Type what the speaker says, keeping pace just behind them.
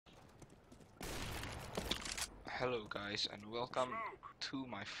Hello guys and welcome to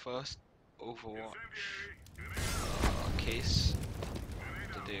my first Overwatch case.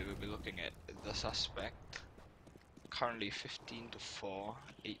 Today we'll be looking at the suspect. Currently 15-4,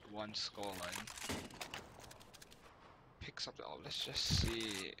 8-1 scoreline. Picks up the let's just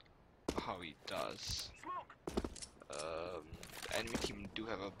see how he does. The enemy team do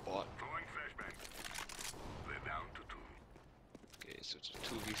have a bot. Okay, so it's a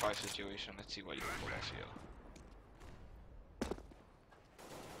 2v5 situation. Let's see what you can pull off here.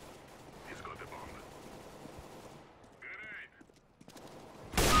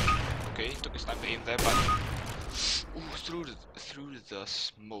 Okay, he took his time to aim there, but through the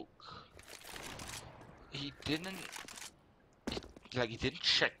smoke. He didn't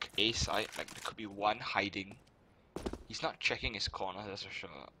check A side. Like there could be one hiding. He's not checking his corner, that's for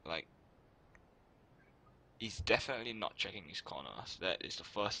sure. Like he's definitely not checking his corners. That is the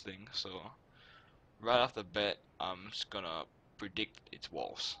first thing. So right off the bat, I'm just gonna predict its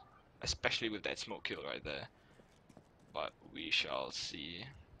walls, especially with that smoke kill right there. But we shall see.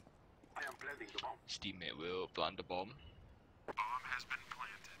 His teammate will plant the bomb. Bomb has been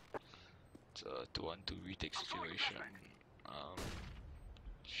planted. It's a 2-on-2 retake situation.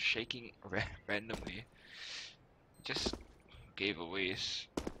 Shaking randomly. Just gave away his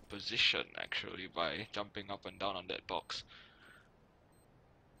position actually by jumping up and down on that box.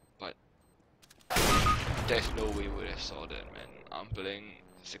 But there's no way we would have saw that, man. I'm playing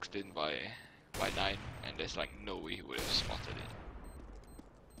 16 by 9 and there's like no way he would have spotted it.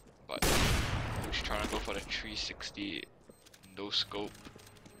 But he's trying to go for the 360 no scope.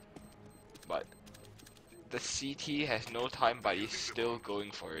 But the CT has no time, but he's still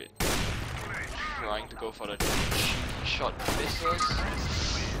going for it. Trying to go for the cheeky shot misses.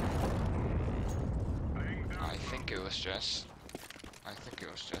 I think it was just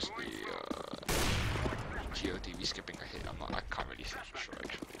the GOTV skipping a hit. I can't really say for sure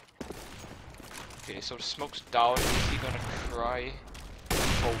actually. Okay, so the smoke's down. Is he gonna try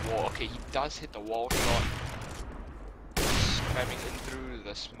for wall? Okay, he does hit the wall shot. Spamming in through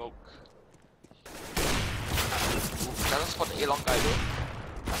the smoke. Doesn't spot the A-long guy though.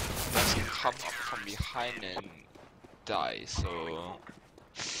 Does he come up from behind and die? So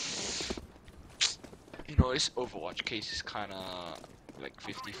you know, this Overwatch case is kinda like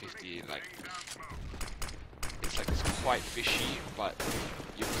 50-50, like it's quite fishy, but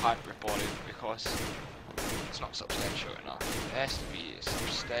you can't report it because it's not substantial enough. It has to be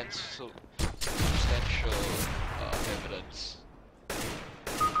substantial evidence.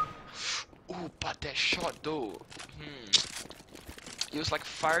 Ooh, but that shot though, he was like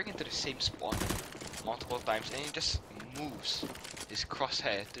firing into the same spot multiple times and he just moves his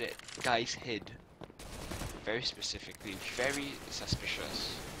crosshair to that guy's head. Very specifically, very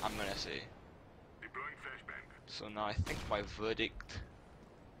suspicious, I'm gonna say. So now I think my verdict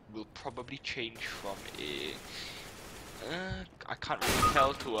will probably change from a I can't really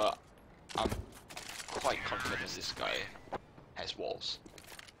tell to a I'm quite confident this guy has walls.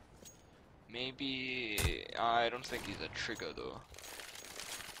 Maybe I don't think he's a trigger though.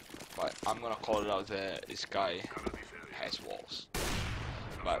 But I'm gonna call it out there, this guy has walls.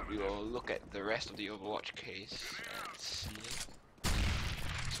 But we will look at the rest of the Overwatch case and see.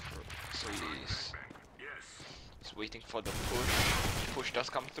 So he's waiting for the push. Push does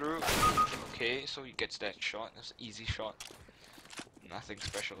come through. Okay, so he gets that shot. That's an easy shot. Nothing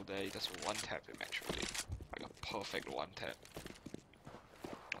special there. He does one tap him actually. Like a perfect one tap.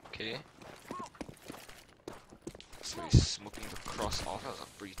 Okay. So he's smoking the cross off. That was a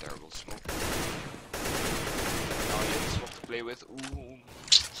pretty terrible smoke. Now he has smoke to play with. Ooh.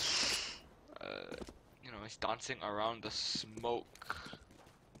 You know, he's dancing around the smoke.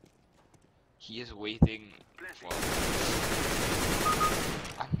 He is waiting. Well,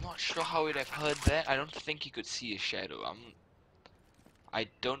 I'm not sure how he'd have heard that. I don't think he could see his shadow. I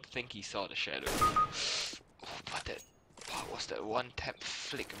don't think he saw the shadow. Oh, but what was that one tap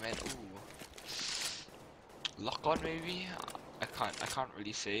flick, man? Ooh. Lock on maybe? I can't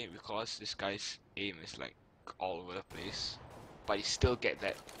really say because this guy's aim is like all over the place. But he still got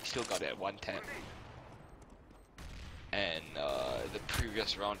that one tap. And the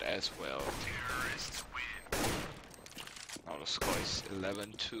previous round as well. Now the score is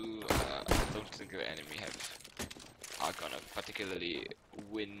 11-2. I don't think the enemy are gonna particularly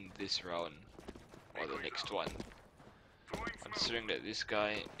win this round or the next one. Considering that this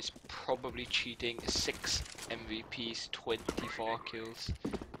guy is probably cheating, 6 MVPs, 24 kills,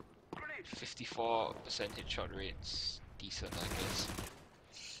 54% headshot rates, decent I guess.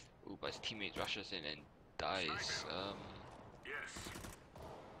 Ooh, but his teammate rushes in and dies.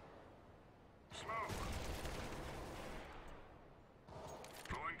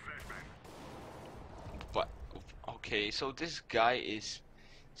 Okay, so this guy is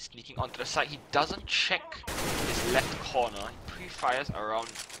sneaking onto the side. He doesn't check his left corner. He pre-fires around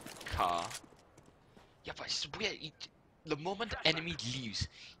car. Yeah, but it's weird. The moment the enemy leaves,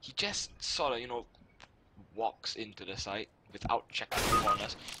 he just sort of, you know, walks into the side without checking the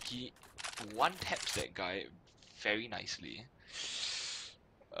corners. He one taps that guy very nicely.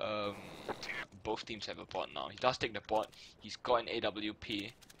 Um, both teams have a bot now. He does take the bot. He's got an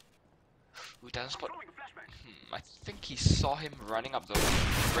AWP. Who doesn't spot? I think he saw him running up the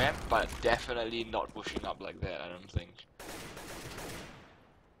ramp, but definitely not pushing up like that. I don't think.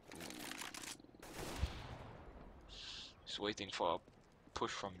 He's waiting for a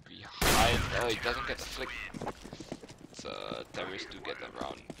push from behind. Oh, he doesn't get the flick. It's terrorist to get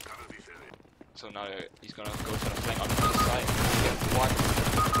around. So now he's gonna go for the flank on the other side. Get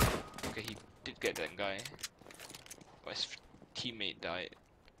one. Okay, he did get that guy. But his teammate died.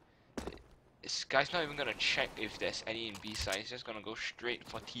 This guy's not even gonna check if there's any in B side. He's just gonna go straight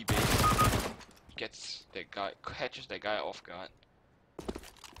for T base. Gets that guy, catches that guy off guard.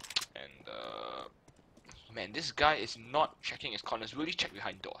 And man, this guy is not checking his corners. Really check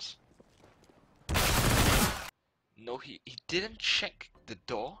behind doors. No, he didn't check the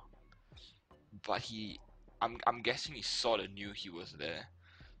door, but I'm guessing he saw and knew he was there.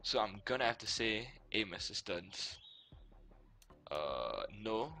 So I'm gonna have to say aim assistance.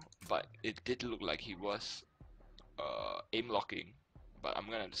 No, but it did look like he was aim locking, but I'm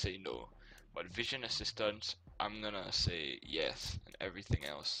gonna have to say no. But vision assistance, I'm gonna say yes, and everything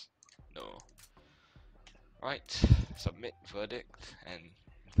else, no. Right, submit verdict, and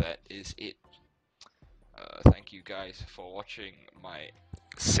that is it. Thank you guys for watching my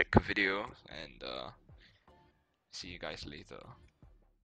sick video, and see you guys later.